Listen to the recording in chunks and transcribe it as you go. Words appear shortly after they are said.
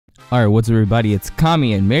Alright, what's up everybody, it's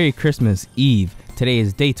Kami and Merry Christmas Eve. Today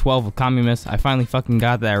is day 12 of Kamimas. I finally fucking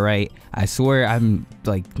got that right. I swear I'm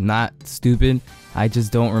like not stupid. I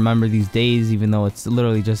just don't remember these days, even though it's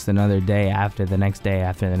literally just another day after the next day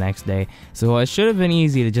after the next day. So it should have been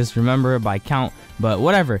easy to just remember it by count, but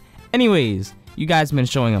whatever. Anyways, you guys have been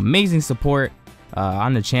showing amazing support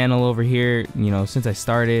on the channel over here, since I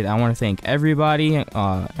started. I want to thank everybody. I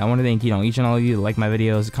want to thank, each and all of you that like my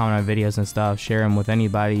videos, comment on videos and stuff, share them with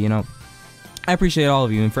anybody, I appreciate all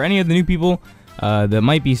of you. And for any of the new people that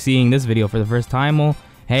might be seeing this video for the first time, well,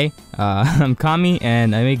 hey, I'm Kami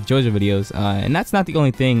and I make JoJo videos, and that's not the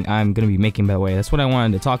only thing I'm going to be making, by the way. That's what I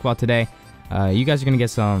wanted to talk about today. You guys are going to get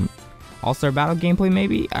some All-Star Battle gameplay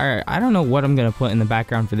maybe, or I don't know what I'm going to put in the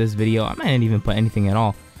background for this video. I might not even put anything at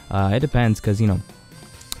all. It depends, because I don't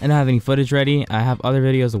have any footage ready. I have other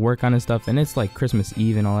videos to work on and stuff, and it's like Christmas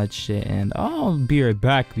Eve and all that shit, and I'll be right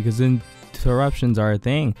back because interruptions are a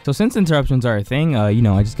thing. So since interruptions are a thing, I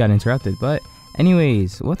just got interrupted. But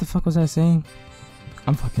anyways, what the fuck was I saying?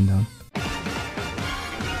 I'm fucking dumb.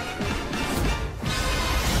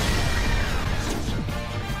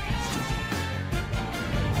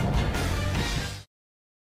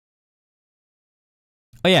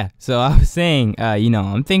 Oh yeah, so I was saying,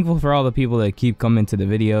 I'm thankful for all the people that keep coming to the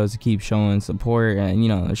videos, keep showing support,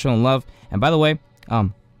 and showing love. And by the way, I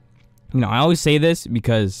always say this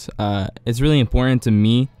because it's really important to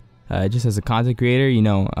me, just as a content creator.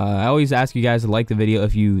 I always ask you guys to like the video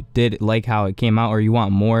if you did like how it came out, or you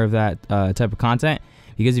want more of that type of content.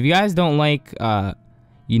 Because if you guys don't like,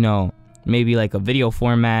 maybe like a video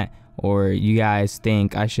format, or you guys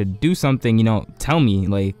think I should do something, tell me.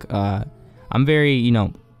 Like, I'm very,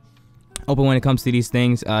 open when it comes to these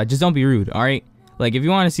things. Just don't be rude, all right? Like, if you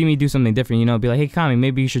want to see me do something different, be like, hey, Kami,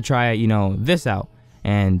 maybe you should try, this out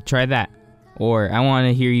and try that. Or I want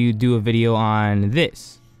to hear you do a video on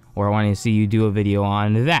this. Or I want to see you do a video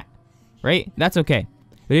on that, right? That's okay.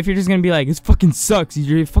 But if you're just going to be like, it fucking sucks,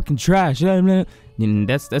 you're fucking trash,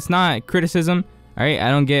 that's not criticism, all right?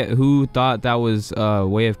 I don't get who thought that was a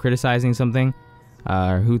way of criticizing something,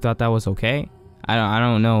 or who thought that was okay. I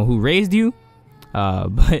don't know who raised you,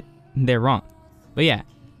 but they're wrong. But yeah,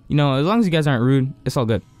 as long as you guys aren't rude, it's all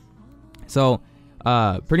good. So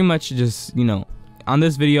pretty much just on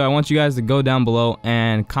this video, I want you guys to go down below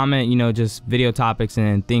and comment just video topics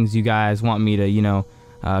and things you guys want me to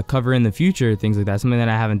cover in the future, things like that, something that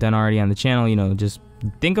I haven't done already on the channel. Just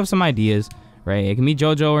think of some ideas, right? It can be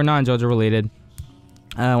JoJo or non-JoJo related.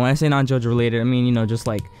 When I say non-JoJo related, I mean just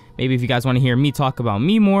like maybe if you guys want to hear me talk about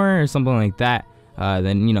me more or something like that,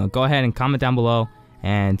 then go ahead and comment down below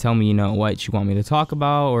and tell me what you want me to talk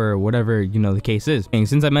about, or whatever the case is. And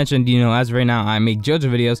since I mentioned as of right now I make JoJo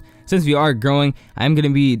videos, since we are growing, I'm gonna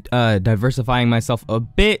be diversifying myself a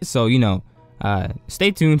bit, so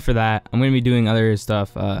stay tuned for that. I'm gonna be doing other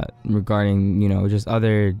stuff regarding just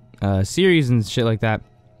other series and shit like that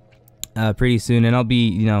pretty soon, and I'll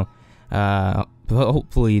be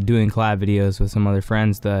hopefully doing collab videos with some other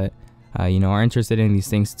friends that are interested in these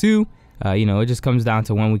things too. It just comes down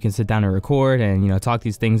to when we can sit down and record and talk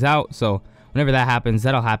these things out. So whenever that happens,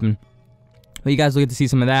 that'll happen. But you guys will get to see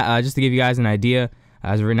some of that. Just to give you guys an idea,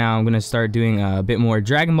 as of right now, I'm gonna start doing a bit more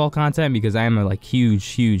Dragon Ball content, because I am a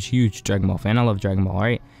huge Dragon Ball fan. I love Dragon Ball.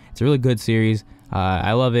 Right? It's a really good series.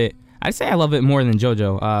 I love it. I'd say I love it more than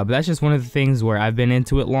JoJo. But that's just one of the things where I've been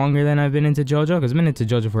into it longer than I've been into JoJo, because I've been into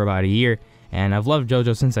JoJo for about a year, and I've loved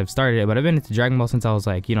JoJo since I've started it. But I've been into Dragon Ball since I was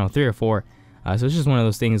like 3 or 4. So it's just one of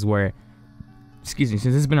those things where, excuse me,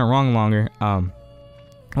 since it's been around longer,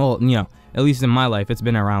 well, at least in my life, it's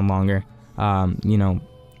been around longer,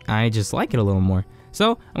 I just like it a little more.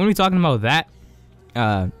 So I'm gonna be talking about that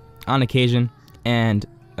on occasion. And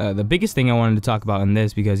the biggest thing I wanted to talk about in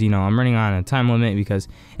this, because I'm running on a time limit because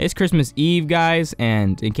it's Christmas Eve, guys,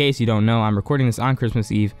 and in case you don't know, I'm recording this on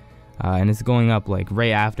Christmas Eve, and it's going up like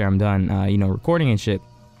right after I'm done recording and shit.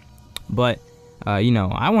 But I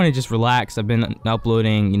want to just relax. I've been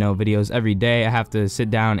uploading, videos every day. I have to sit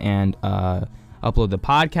down and upload the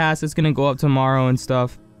podcast. It's gonna go up tomorrow and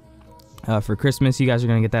stuff for Christmas. You guys are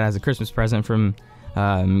gonna get that as a Christmas present from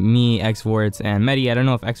me, Xvorts, and Medi. I don't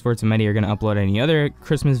know if Xvorts and Medi are gonna upload any other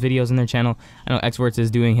Christmas videos in their channel. I know Xvorts is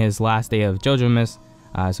doing his last day of JoJo Miss,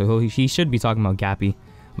 so he should be talking about Gappy,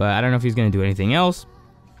 but I don't know if he's gonna do anything else.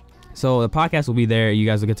 So the podcast will be there. You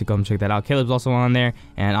guys will get to come check that out. Caleb's also on there,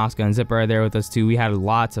 and Oscar and Zipper are there with us too. We had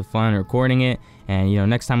lots of fun recording it, and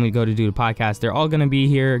next time we go to do the podcast, they're all gonna be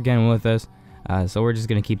here again with us. So we're just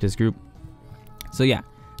gonna keep this group. So yeah,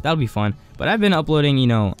 that'll be fun. But I've been uploading,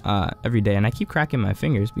 every day, and I keep cracking my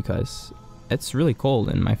fingers because it's really cold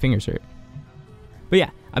and my fingers hurt. But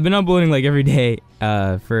yeah, I've been uploading like every day,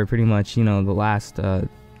 for pretty much, you know, the last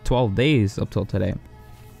 12 days up till today.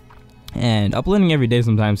 And uploading every day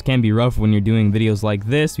sometimes can be rough when you're doing videos like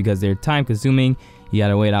this, because they're time consuming. You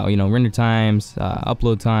gotta wait out, you know, render times,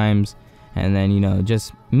 upload times, and then, you know,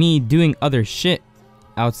 just me doing other shit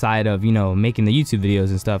outside of, you know, making the YouTube videos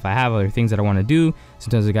and stuff. I have other things that I want to do.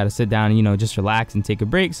 Sometimes I gotta sit down and, you know, just relax and take a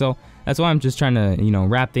break. So that's why I'm just trying to, you know,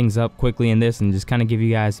 wrap things up quickly in this and just kind of give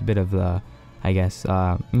you guys a bit of the, I guess, you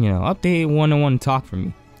know, update, one-on-one talk from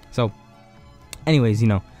me. So anyways, you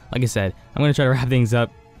know, like I said, I'm gonna try to wrap things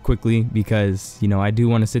up quickly because, you know, I do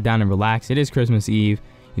want to sit down and relax. It is Christmas Eve.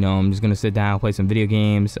 You know, I'm just gonna sit down, play some video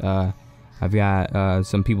games. I've got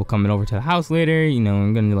some people coming over to the house later. You know,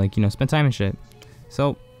 I'm gonna, like, you know, spend time and shit.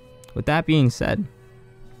 So with that being said,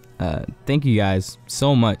 thank you guys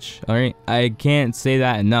so much. All right, I can't say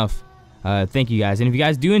that enough. Thank you guys. And if you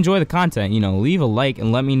guys do enjoy the content, you know, leave a like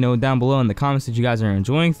and let me know down below in the comments that you guys are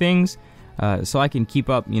enjoying things, so I can keep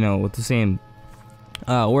up, you know, with the same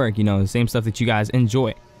work, you know, the same stuff that you guys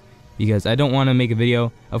enjoy. Because I don't want to make a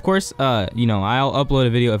video. Of course, you know, I'll upload a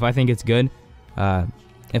video if I think it's good.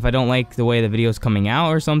 If I don't like the way the video is coming out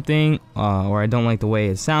or something, or I don't like the way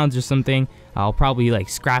it sounds or something, I'll probably like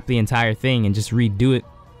scrap the entire thing and just redo it,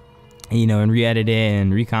 you know, and re-edit it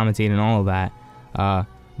and re-commentate and all of that.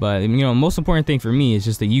 But, you know, most important thing for me is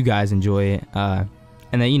just that you guys enjoy it, and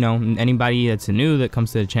that, you know, anybody that's new that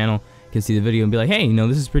comes to the channel can see the video and be like, hey, you know,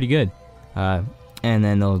 this is pretty good, and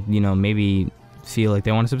then they'll, you know, maybe feel like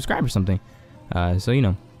they want to subscribe or something. So, you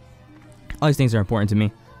know, all these things are important to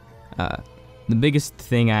me. The biggest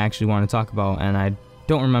thing I actually want to talk about, and I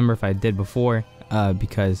don't remember if I did before,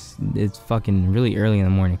 because it's fucking really early in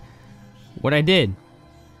the morning. What I did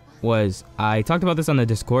was I talked about this on the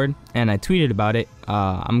Discord and I tweeted about it.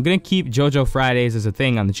 I'm gonna keep JoJo Fridays as a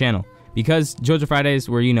thing on the channel, because JoJo Fridays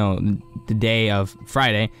were, you know, the day of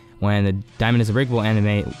Friday when the Diamond is Unbreakable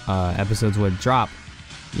anime episodes would drop.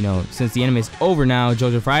 You know, since the anime is over now,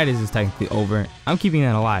 JoJo Fridays is technically over. I'm keeping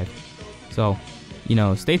that alive. So, you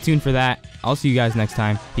know, stay tuned for that. I'll see you guys next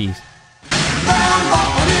time. Peace.